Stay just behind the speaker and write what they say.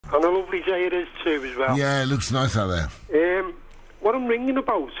And a lovely day it is too as well. Yeah, it looks nice out there. What I'm ringing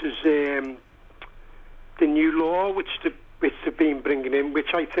about is the new law which they've been bringing in,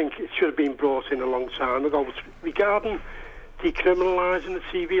 which I think it should have been brought in a long time ago. It's regarding decriminalising the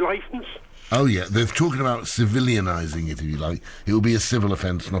TV licence. Oh, yeah, they're talking about civilianising it, if you like. It will be a civil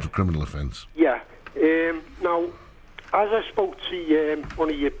offence, not a criminal offence. Yeah. Now, as I spoke to one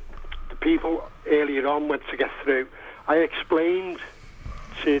of the people earlier on, went to get through, I explained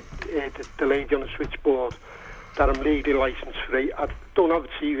to the lady on the switchboard that I'm legally licence free. I don't have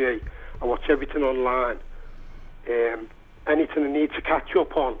a TV. I watch everything online. Anything I need to catch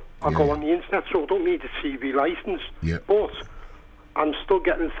up on, I go on the internet, so I don't need a TV licence. Yeah. But I'm still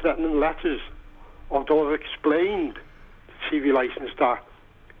getting threatening letters, although I've explained the TV licence that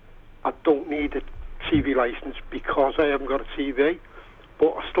I don't need a TV licence because I haven't got a TV.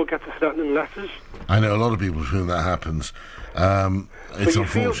 But I still get the threatening letters. I know a lot of people for whom that happens. It's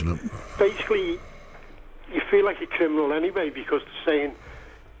unfortunate. Basically, you feel like a criminal anyway because they're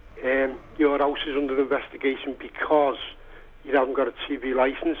saying your house is under investigation because you haven't got a TV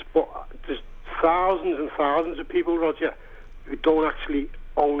licence. But there's thousands and thousands of people, Roger, who don't actually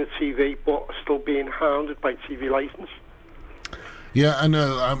own a TV but are still being hounded by TV licence. Yeah, I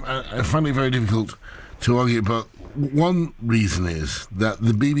know. I find it very difficult to argue, but one reason is that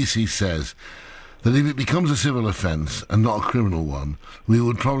the BBC says that if it becomes a civil offence and not a criminal one, we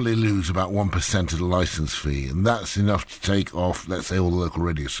would probably lose about 1% of the licence fee, and that's enough to take off, let's say, all the local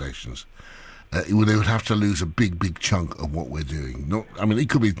radio stations. They would have to lose a big chunk of what we're doing. It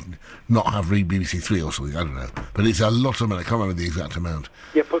could be not have BBC Three or something, I don't know. But it's a lot of money. I can't remember the exact amount.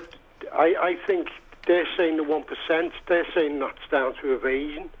 Yeah, but I think they're saying the 1%, they're saying that's down to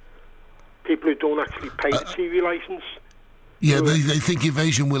evasion. People who don't actually pay the TV licence. Yeah, they think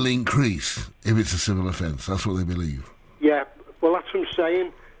evasion will increase if it's a civil offence. That's what they believe. Yeah, well, that's what I'm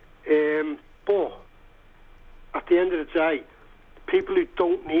saying. But at the end of the day, people who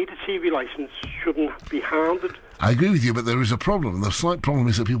don't need a TV licence shouldn't be hounded. I agree with you, but there is a problem. The slight problem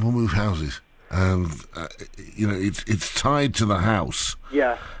is that people move houses. And, it's tied to the house.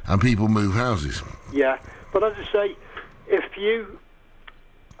 Yeah. And people move houses. Yeah, but as I say, at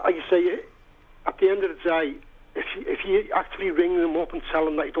the end of the day, if you actually ring them up and tell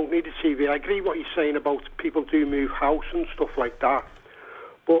them that you don't need a TV, I agree what you're saying about people do move house and stuff like that.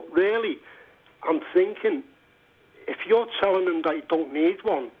 But really, I'm thinking, if you're telling them that you don't need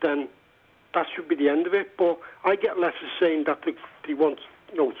one, then that should be the end of it. But I get letters saying that they want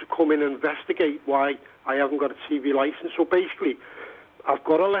to come in and investigate why I haven't got a TV licence. So basically, I've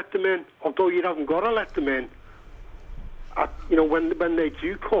got to let them in, although you haven't got to let them in. When they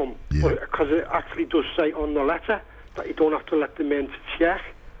do come, because it actually does say on the letter that you don't have to let them in to check.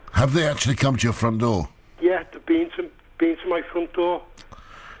 Have they actually come to your front door? Yeah, they've been to my front door.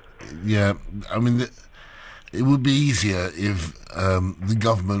 Yeah, it would be easier if the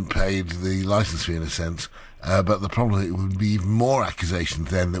government paid the licence fee in a sense, but the problem, it would be even more accusations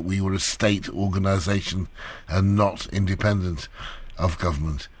then that we were a state organisation and not independent of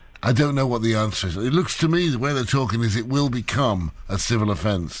government. I don't know what the answer is. It looks to me the way they're talking is it will become a civil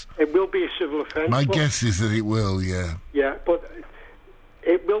offence. It will be a civil offence. My guess is that it will, yeah. Yeah, but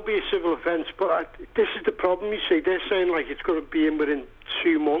it will be a civil offence, but this is the problem, you see. They're saying, it's going to be in within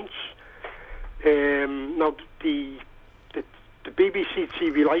 2 months. Now, the BBC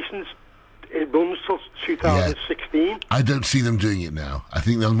TV licence, it runs till 2016. Yeah. I don't see them doing it now. I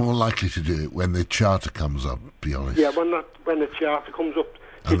think they're more likely to do it when the charter comes up, to be honest. Yeah, when the charter comes up.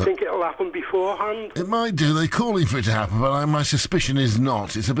 Do you think it'll happen beforehand? It might do. They're calling for it to happen, but my suspicion is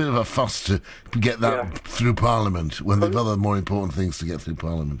not. It's a bit of a fuss to get that through Parliament when they've other more important things to get through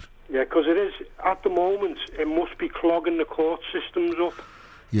Parliament. Yeah, because it is, at the moment, it must be clogging the court systems up.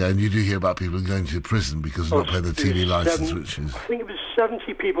 Yeah, and you do hear about people going to prison because they're not paying the TV licence, which is... I think it was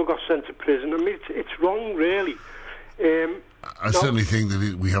 70 people got sent to prison. It's wrong, really. I certainly think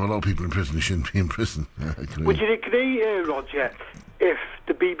that we have a lot of people in prison who shouldn't be in prison. Would you agree, Roger, if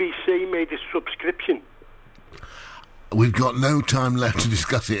the BBC made a subscription? We've got no time left to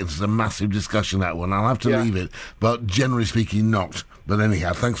discuss it. It's a massive discussion, that one. I'll have to leave it, but generally speaking, not. But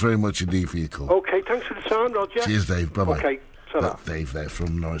anyhow, thanks very much indeed for your call. OK, thanks for the time, Roger. Cheers, Dave. Bye-bye. OK, ta-ra. That's Dave there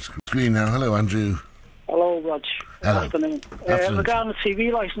from Norwich Green now. Hello, Andrew. Hello, Rog. Hello. Afternoon. Afternoon. Regarding the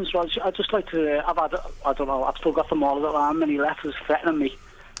TV licence, Rog, I'd just like to... I've still got them all around, many letters threatening me,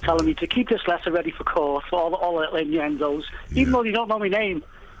 telling me to keep this letter ready for court, for all the innuendos, even though they don't know my name,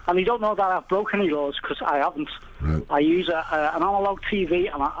 and they don't know that I've broken any laws, because I haven't. Right. I use an analogue TV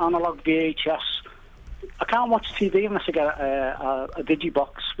and an analogue VHS. I can't watch TV unless I get a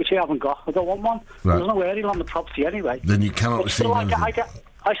digibox, which I haven't got. I don't want one. Right. There's no aerial on the property anyway. Then you cannot receive anything.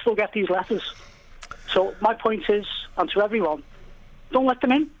 I still get these letters. So my point is, and to everyone, don't let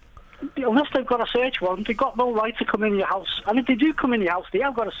them in. Unless they've got a search warrant, they've got no right to come in your house. And if they do come in your house, they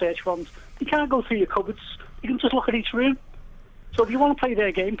have got a search warrant. They can't go through your cupboards. You can just look at each room. So if you want to play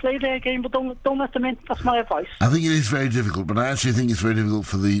their game, but don't let them in. That's my advice. I think it is very difficult, but I actually think it's very difficult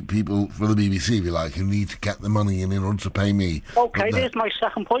for the people, for the BBC, if you like, who need to get the money in order to pay me. Okay, there's my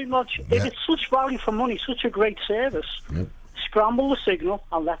second point, Rog. Yeah. If it's such value for money, such a great service, scramble the signal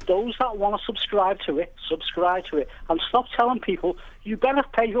and let those that want to subscribe to it, and stop telling people, you better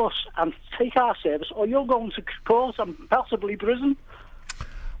pay us and take our service, or you're going to cause and possibly prison.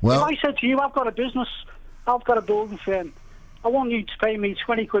 Well, if I said to you, I've got a business, I've got a building firm, I want you to pay me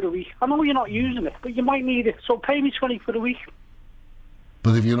 20 quid a week. I know you're not using it, but you might need it, so pay me 20 quid a week.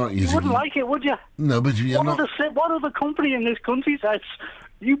 but if you're not using You wouldn't like it, would you? No, but you're not... What other company in this country says,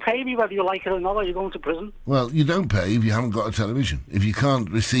 you pay me whether you like it or not, or you're going to prison? Well, you don't pay if you haven't got a television. If you can't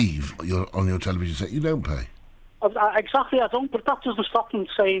receive on your television set, you don't pay. Exactly, I don't, but that doesn't stop them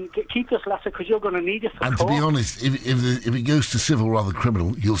saying, keep this letter because you're going to need it for And court. to be honest, if it goes to civil rather than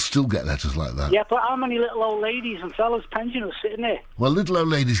criminal, you'll still get letters like that. Yeah, but how many little old ladies and fellas, pensioners sitting there? Well, little old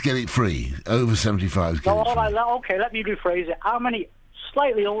ladies get it free. Over 75s get it free. Okay, let me rephrase it. How many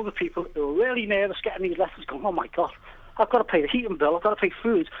slightly older people who are really nervous getting these letters going, oh my God, I've got to pay the heating bill, I've got to pay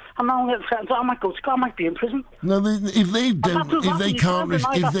food, and now I'm getting threatened, I might be in prison. No, if they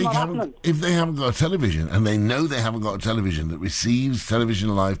haven't got a television and they know they haven't got a television that receives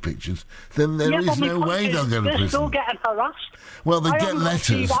television live pictures, then there is no way they'll go to prison. They're still getting harassed. Well, they get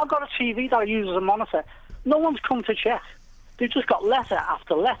letters. I've got a TV that I use as a monitor. No one's come to check. They've just got letter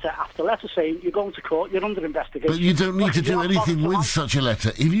after letter after letter saying you're going to court, you're under investigation. But you don't need to do anything with such a letter.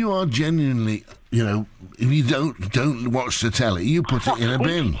 If you are genuinely, if you don't watch the telly, you put it in a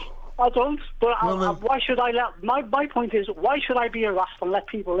bin. I don't. But why should I let... My point is, why should I be harassed and let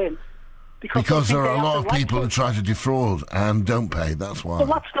people in? Because there are a lot of people who try to defraud and don't pay, that's why.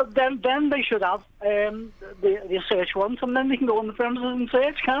 Well, then they should have the search warrant, and then they can go on the premises and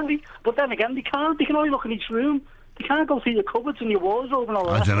search, can't they? But then again, they can't. They can only look in each room. You can't go through your cupboards and your wardrobe and all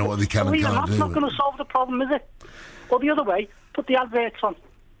that. I don't know what they can and can't do. That's not going to solve the problem, is it? Or the other way, put the adverts on,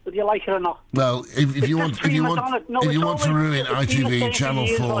 whether you like it or not. Well, if you want to ruin ITV, Channel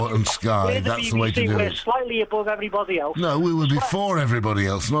 4 and Sky, that's the way to do it. We're slightly above everybody else. No, we would be for everybody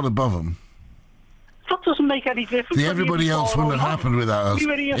else, not above them. That doesn't make any difference. Everybody else wouldn't have happened without us.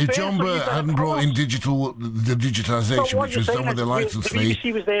 If John Burt hadn't brought in the digitisation, which was done with the licence fee... The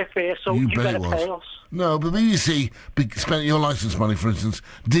BBC was there first, so you better pay us. No, but BBC spent your licence money, for instance,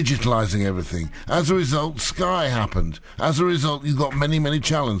 digitalising everything. As a result, Sky happened. As a result, you got many, many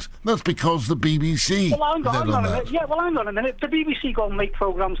channels. That's because the BBC hang on a minute. The BBC go and make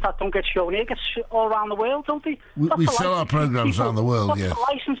programmes that don't get shown here. It gets all around the world, don't they? We sell our programmes around the world, yes.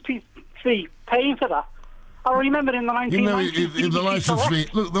 What's the licence fee paying for that? I remember in the 1990s... the licence fee...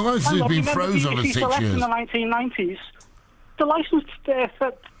 Look, the licence has been froze over 6 years. In the 1990s, the licence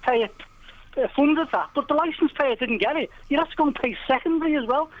payer funded that, but the licence payer didn't get it. You'd have to go and pay secondary as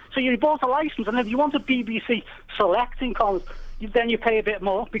well. So you bought a licence, and if you wanted BBC Select in comments, then you pay a bit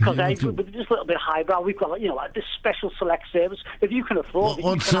more, because with just a little bit highbrow, we've got like this special select service. If you can afford it...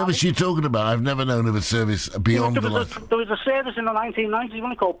 What service are you talking about? I've never known of a service beyond there was a service in the 1990s,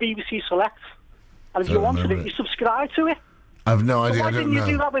 one called BBC Select. And if you wanted it, you subscribe to it. I've no idea. Why didn't you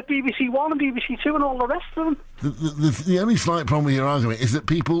do that with BBC One and BBC Two and all the rest of them? The only slight problem with your argument is that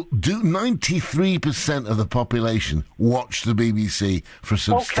people do 93% of the population watch the BBC for a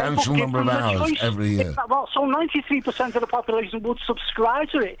substantial number of hours every year. So 93% of the population would subscribe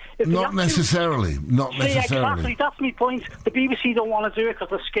to it. Not necessarily. Not necessarily. Exactly. That's my point. The BBC don't want to do it because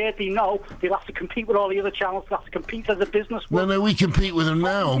they're scared. They know they'll have to compete with all the other channels. They'll have to compete as a business. No, we compete with them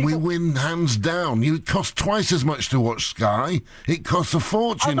now, and we win hands down. It costs twice as much to watch Sky. It costs a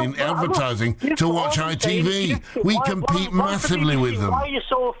fortune in advertising to watch ITV. We compete massively with them. Why are you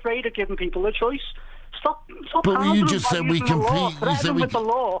so afraid of giving people a choice? Stop. But you just said we compete. You said with the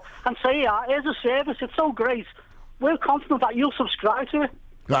law and say, here's a service. It's so great. We're confident that you'll subscribe to it.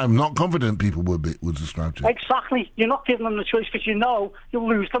 I'm not confident people would subscribe to it. Exactly. You're not giving them the choice because you know you'll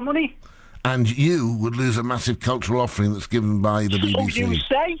lose the money. And you would lose a massive cultural offering that's given by the BBC. So you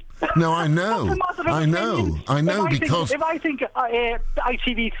say? No, I know. I know because... If I think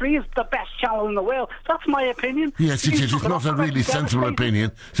ITV3 is the best channel in the world, that's my opinion. Yes, it is. It's not a really sensible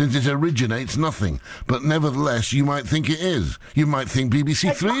opinion, since it originates nothing. But nevertheless, you might think it is. You might think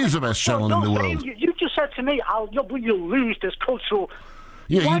BBC 3 is the best channel in the world. You just said to me, you'll lose this cultural...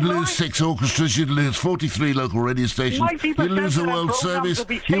 Yeah, Why you'd would lose I? 6 orchestras, you'd lose 43 local radio stations, 90% you'd lose the of them World programmes Service, will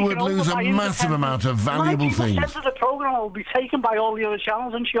be you taken would lose over a by massive amount of valuable 90% things. of the programme will be taken by all the other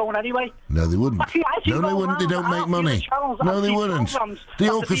channels and shown anyway. No, they wouldn't. I see No, they go wouldn't. They round don't and make half the other money. channels No, have they these wouldn't. programmes The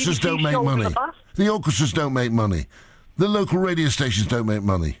that orchestras BBC don't make showed in money. the past. The orchestras don't make money. The local radio stations don't make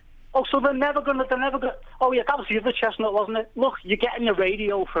money. Oh, so they're never gonna. Oh yeah, that was the other chestnut, wasn't it? Look, you're getting your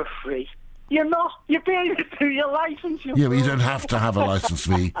radio for free. You're not. You're paying through your licence. Yeah, but you don't have to have a licence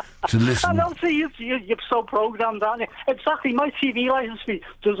fee to listen. I don't see you're so programmed, aren't you? Exactly. My TV licence fee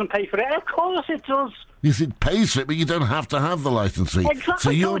doesn't pay for it. Of course it does. Yes, it pays for it, but you don't have to have the licence fee. Exactly. So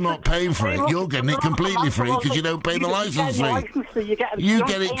you're So not it's paying for it. You're getting it completely free because you don't pay the licence fee. You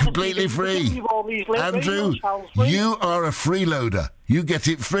get it completely free. Andrew, you are a freeloader. You get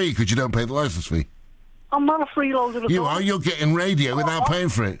it free because you don't pay the licence fee. I'm not a freeloader at all. You are. You're getting radio without paying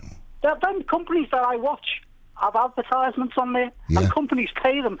for it. Them companies that I watch have advertisements on there, Yeah. and companies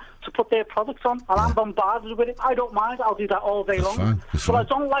pay them to put their products on, and I'm bombarded with it. I don't mind. I'll do that all day long. Fine. That's But fine. I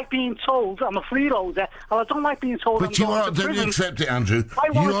don't like being told I'm a freeloader, and I don't like being told But I'm you going are, to don't you prison. accept it, Andrew?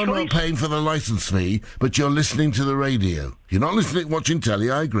 I want You a are not choice. paying for the licence fee, but you're listening to the radio. You're not listening, watching telly,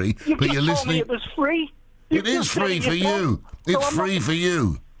 I agree, You but just you're told me listening... it was free. You It is just said free it for yourself. you. So It's I'm not- free for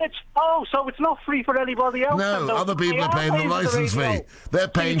you. So it's not free for anybody else. No, then, though. other people They are paying the for licence radio. fee. They're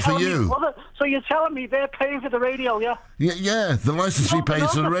paying you're for telling me you. So you're telling me they're paying for the radio, yeah? Yeah, the licence fee pays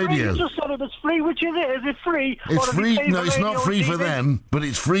for the free. radio. You just said it was free. Which is it? Is it free? It's or do we free. pay No, for it's radio not free and for TV? them, but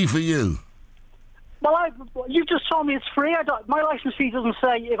it's free for you. Well, you just told me it's free. My licence fee doesn't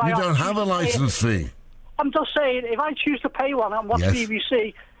say if I... You don't have a choose to pay it. licence fee. I'm just saying, if I choose to pay one and watch Yes.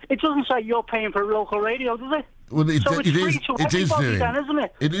 BBC, it doesn't say you're paying for local radio, does it? Well, So it's free to it is everybody doing. then, isn't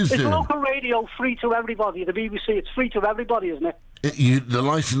it? It is It's doing. local radio free to everybody. The BBC, it's free to everybody, isn't it? The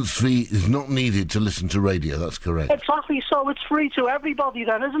licence fee is not needed to listen to radio, that's correct. Exactly, so it's free to everybody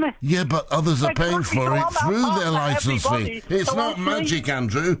then, isn't it? Yeah, but others are paying Exactly, for so it I'm through not their for licence fee. everybody, It's so not I'm free. magic,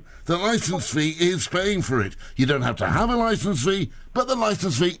 Andrew. The licence fee is paying for it. You don't have to have a licence fee, but the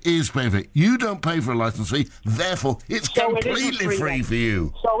licence fee is paying for it. You don't pay for a licence fee, therefore it's So it isn't completely free then. for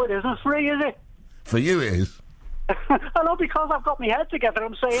you. So it isn't free, is it? For you it is. I know, because I've got my head together.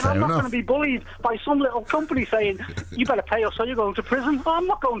 I'm saying Fair I'm not enough. going to be bullied by some little company saying, you better pay us or you're going to prison. I'm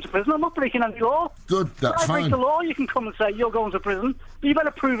not going to prison. I'm not breaking any law. Good, that's If I break fine. the law, you can come and say you're going to prison. But you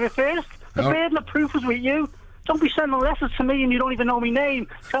better prove it first. The Oh. burden of proof is with you. Don't be sending letters to me and you don't even know my name,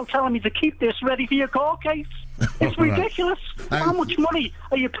 telling me to keep this ready for your court case. It's All right. ridiculous. How much money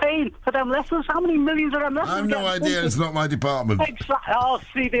are you paying for them letters? How many millions of them letters? I've no idea, it's not my department. Exactly. Oh,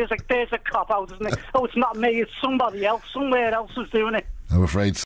 see, there's a cop out, isn't it? Oh, it's not me, it's somebody else. Somewhere else is doing it. I'm afraid